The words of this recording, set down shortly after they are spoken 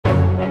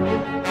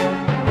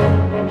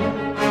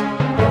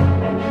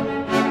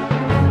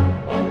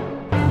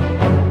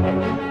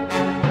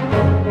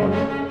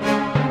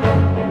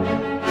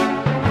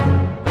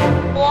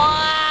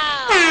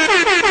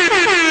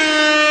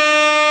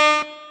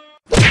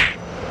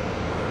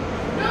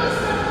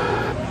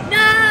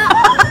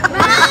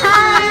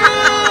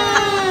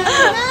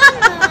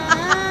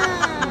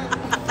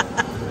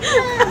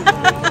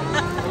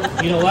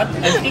know what?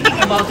 I'm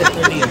thinking about it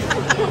earlier.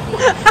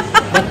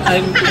 But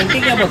I'm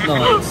thinking about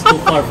no, it's too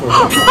far for me.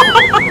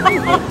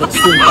 That's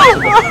too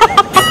impossible.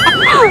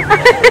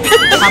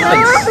 It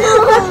happens.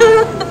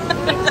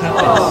 It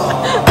happens.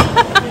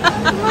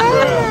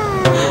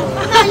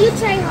 You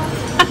try one.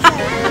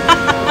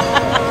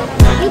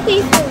 You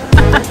pay for it.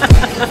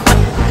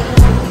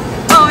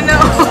 Oh no.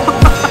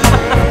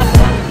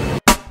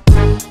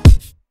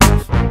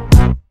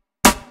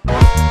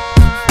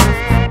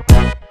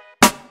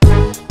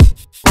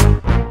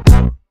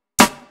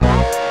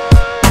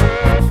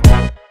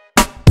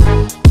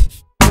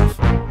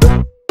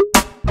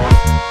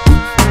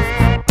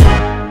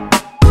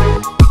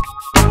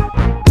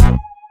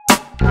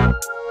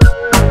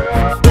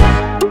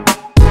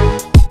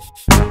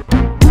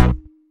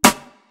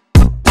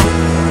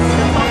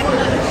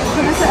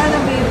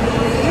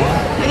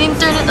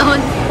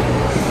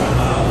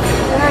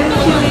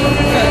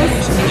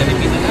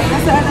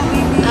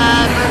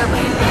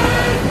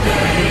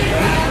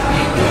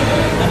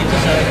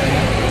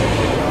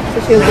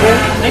 Children?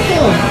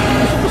 Ito.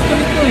 Supposed to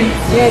ito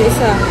eh. Yan,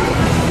 isa.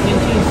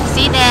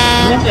 See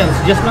them. What else?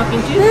 Just mac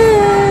and cheese?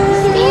 Hello.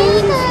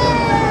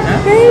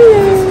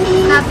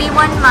 Happy 1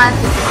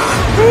 month.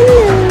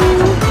 Hello.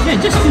 Yeah,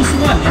 just choose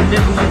one and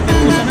then you can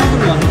choose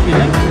another one if you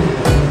like.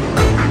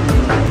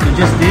 So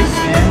just this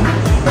and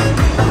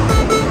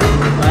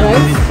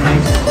Rice?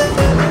 Rice.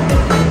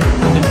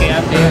 Okay,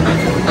 ate.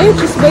 Ay,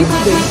 just buy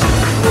today.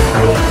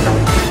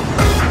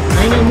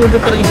 Ay, yung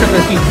pero isa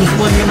kasi choose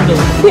one yun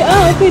daw.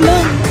 Yeah, okay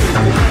lang.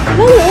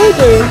 Now we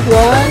order. 1,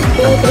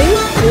 2, 3.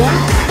 Yeah.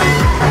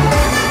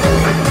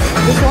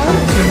 This one?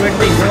 It's your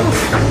birthday, bro.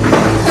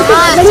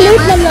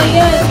 Nag-late lang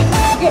yan.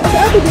 Sa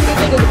ato din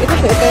dito. Ito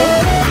siya, ito.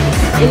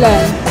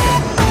 Ilan?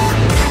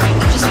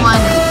 Just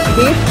one.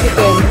 Beef,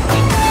 chicken.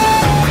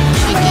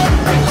 Chicken.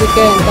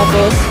 Chicken.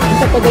 Tapos,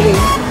 isa pa dali.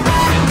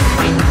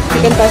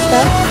 Chicken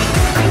pasta.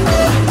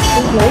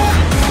 No?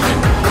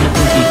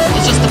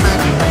 It's just the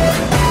burger.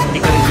 Hindi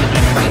ka rin yung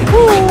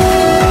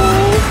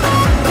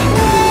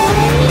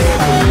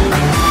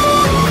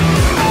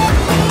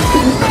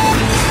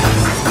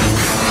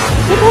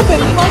What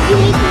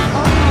happened?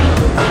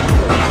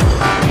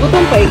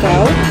 Gutom pa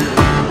ikaw?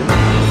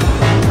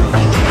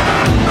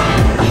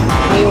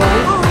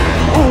 Ayun.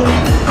 Oh.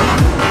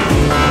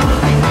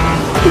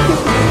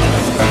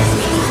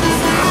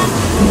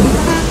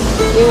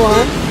 You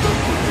want?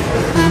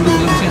 Tulog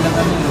lang siya ng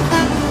ano.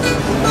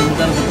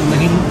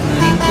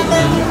 Nahinto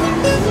na.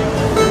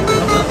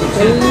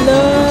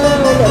 Wala.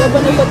 Wala na ba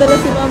nagpadala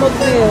si Mama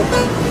Claire?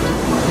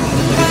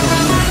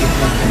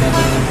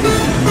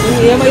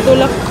 Iya, may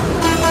tulak.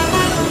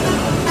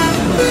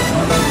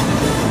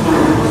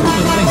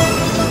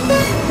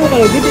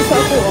 Okay, dito sa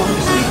ako ah.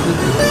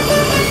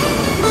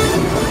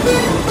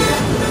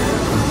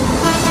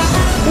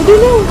 Pwede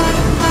na.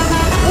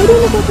 Pwede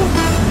na pa.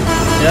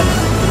 Yeah.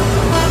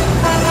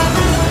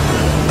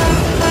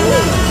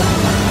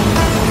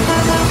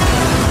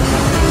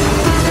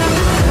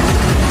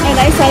 And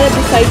I salad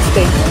besides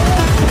thing.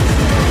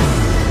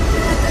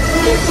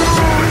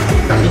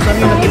 So saan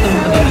yung nakita mo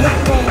kanina?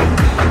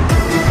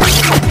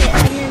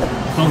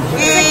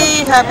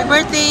 Hey, happy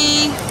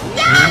birthday.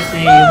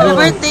 Happy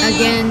Birthday.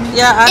 Again.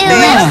 Yeah, ate.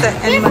 Yeah.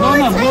 Blow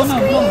na.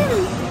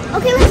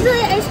 Okay, let's do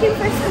the ice cream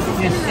first.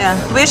 Yes. Yeah.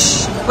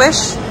 Wish.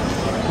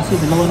 Kasi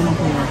dalawa naman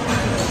po yan.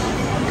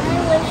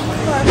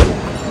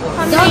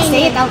 Don't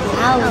say it out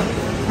loud.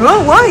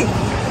 Oh, why?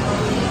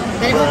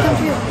 Then it will come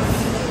true.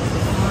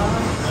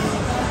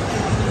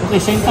 Okay,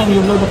 same time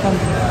you blow the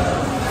candle.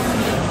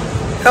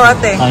 Ikaw,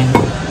 ate. Time.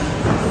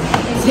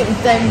 Same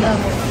time now.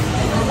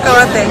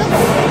 Ikaw, ate.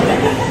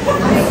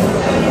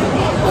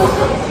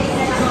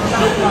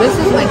 This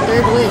is my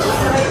third wish.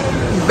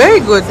 Very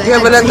good. You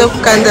have a lot of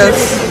candles.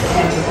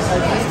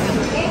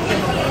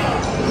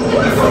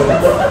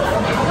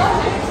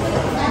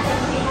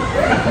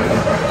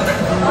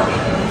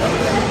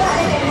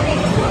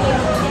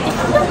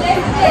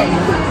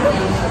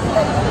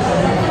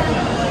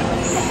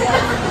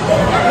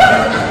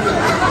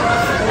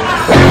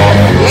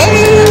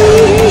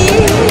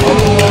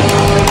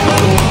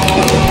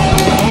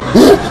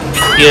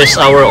 Here's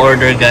our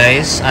order,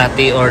 guys.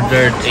 Ate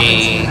ordered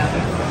a,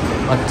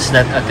 what's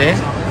that, ate?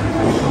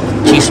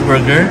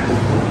 Cheeseburger.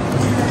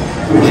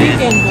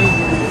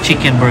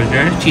 Chicken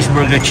burger.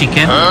 Cheeseburger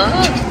chicken.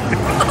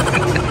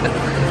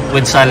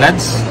 With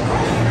salads.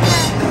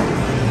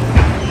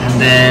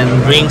 And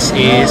then drinks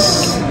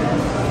is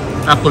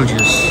apple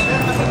juice.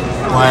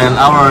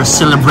 While our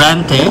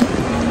celebrante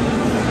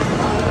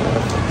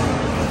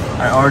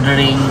are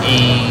ordering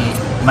a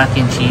mac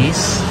and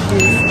cheese.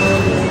 Okay.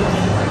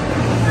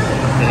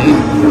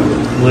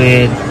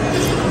 With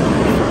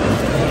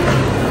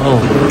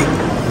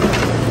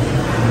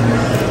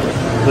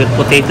with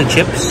potato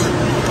chips,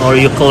 or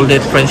you called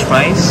it French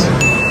fries,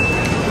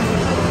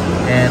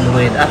 and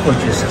with apple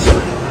juice as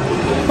well.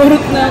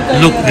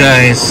 Look,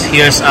 guys,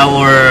 here's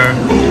our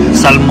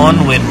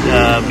salmon with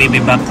baby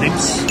back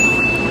ribs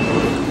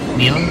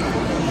meal,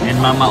 and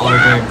Mama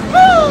ordered,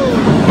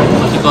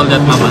 what do you call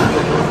that, Mama?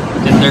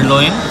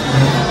 Tenderloin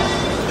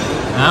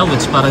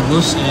with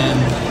asparagus and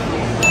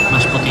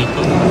mashed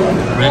potato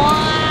bread.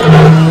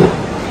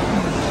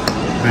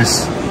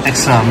 There's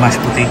extra mashed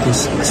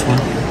potatoes, this one.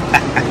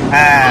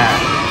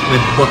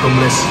 With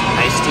bottomless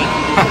iced tea.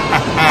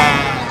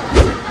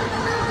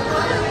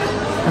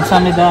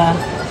 Kamsahamnida.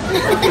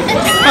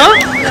 Huh?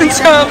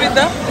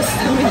 Kamsahamnida?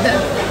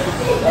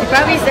 You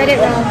probably said it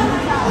wrong.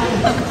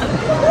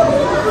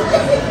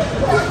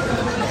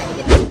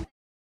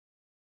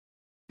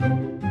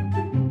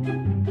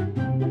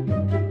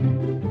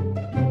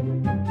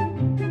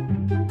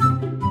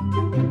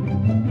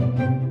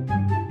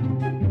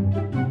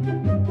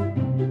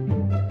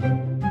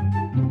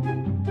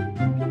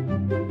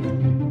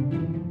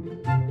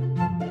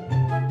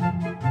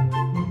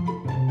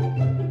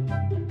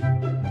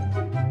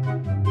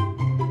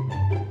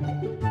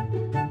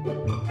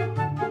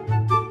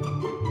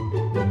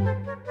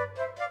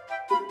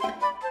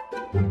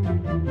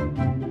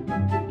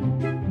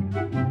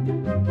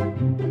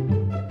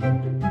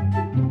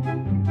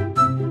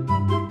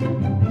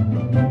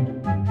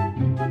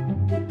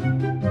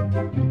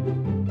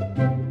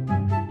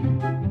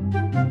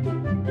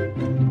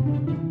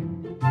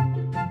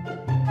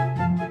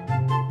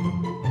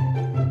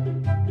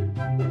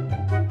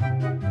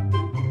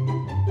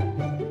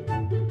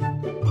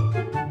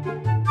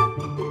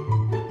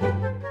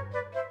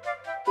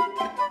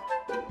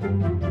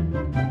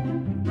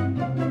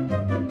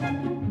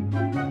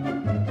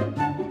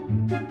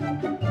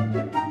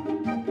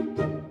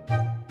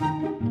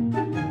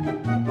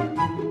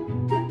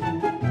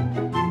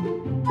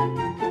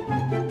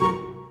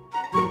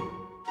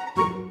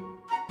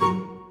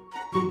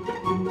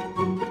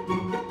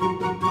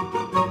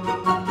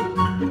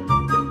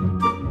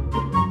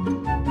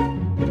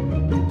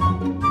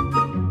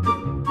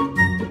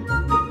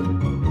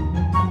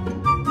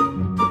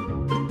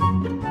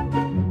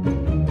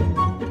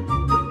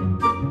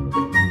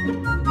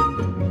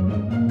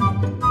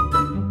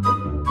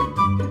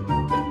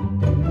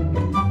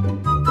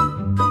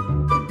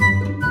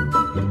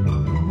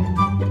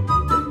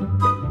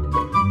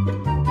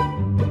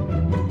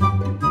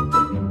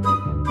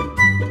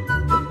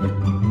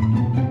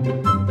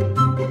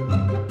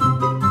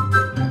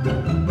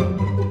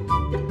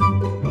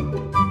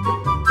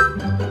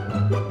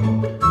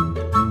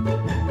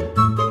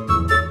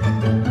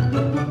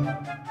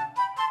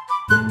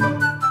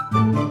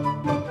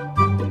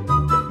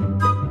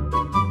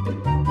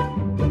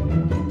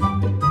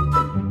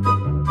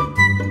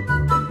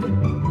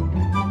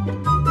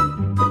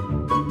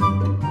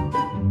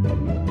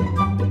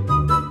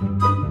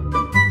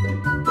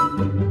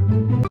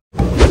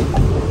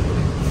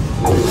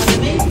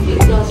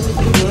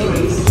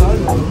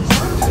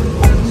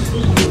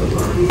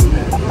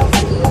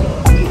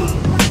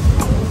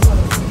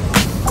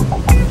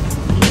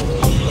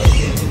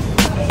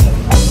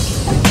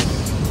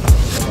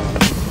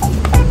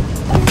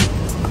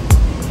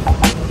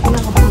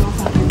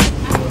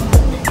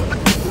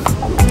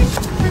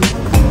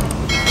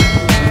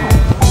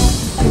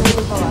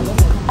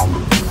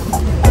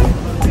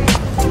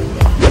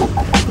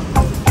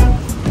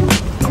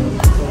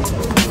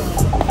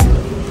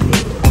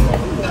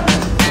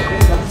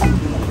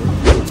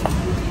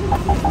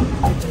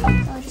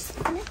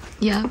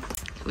 Yeah,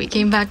 we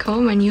came back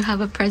home and you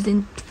have a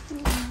present.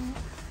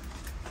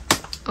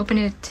 Open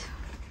it.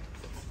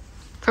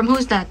 From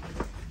who's that?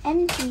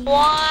 MG.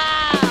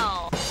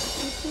 Wow!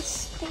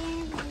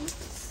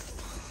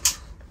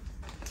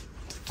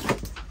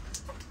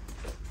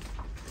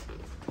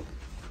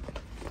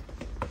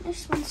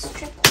 This one's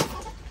strip.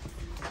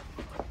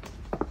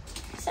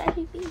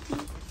 Sorry, baby.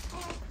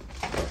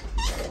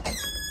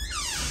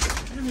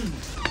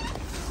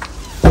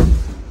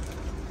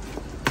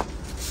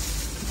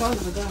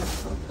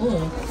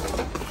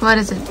 What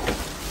is it?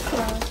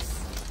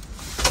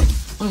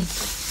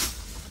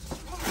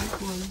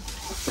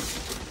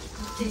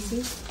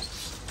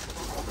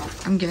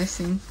 I'm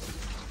guessing.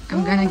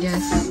 I'm gonna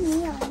guess.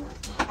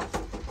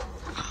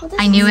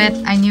 I knew it.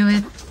 I knew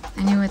it.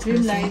 I knew it.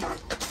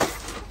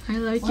 I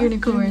like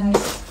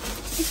unicorns.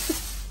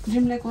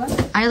 Dream like what?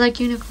 I like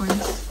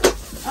unicorns.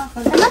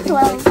 I'm not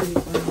 12.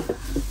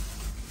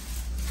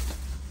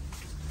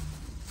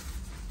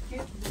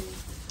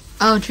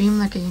 Oh, dream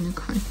like a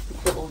unicorn.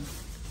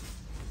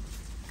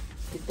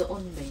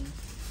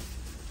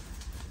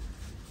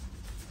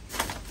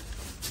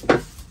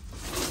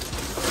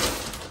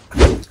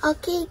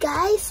 Okay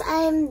guys,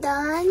 I'm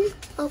done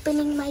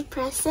opening my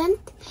present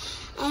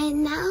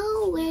and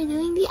now we're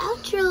doing the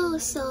outro.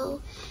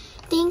 So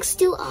thanks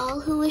to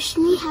all who wished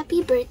me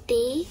happy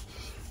birthday.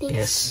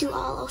 Thanks to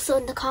all also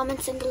in the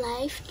comments in the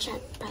live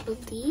chat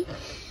probably.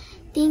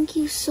 Thank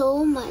you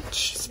so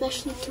much,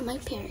 especially to my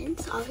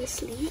parents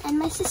obviously and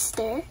my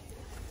sister.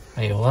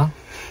 Aywa.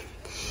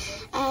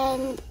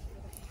 And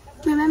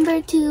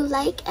remember to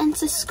like and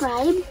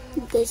subscribe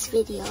this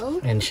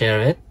video. And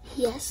share it.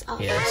 Yes, of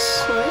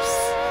Yes. course.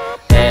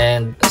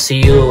 And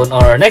see you on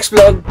our next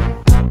vlog.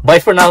 Bye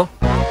for now.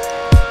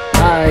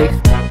 Bye.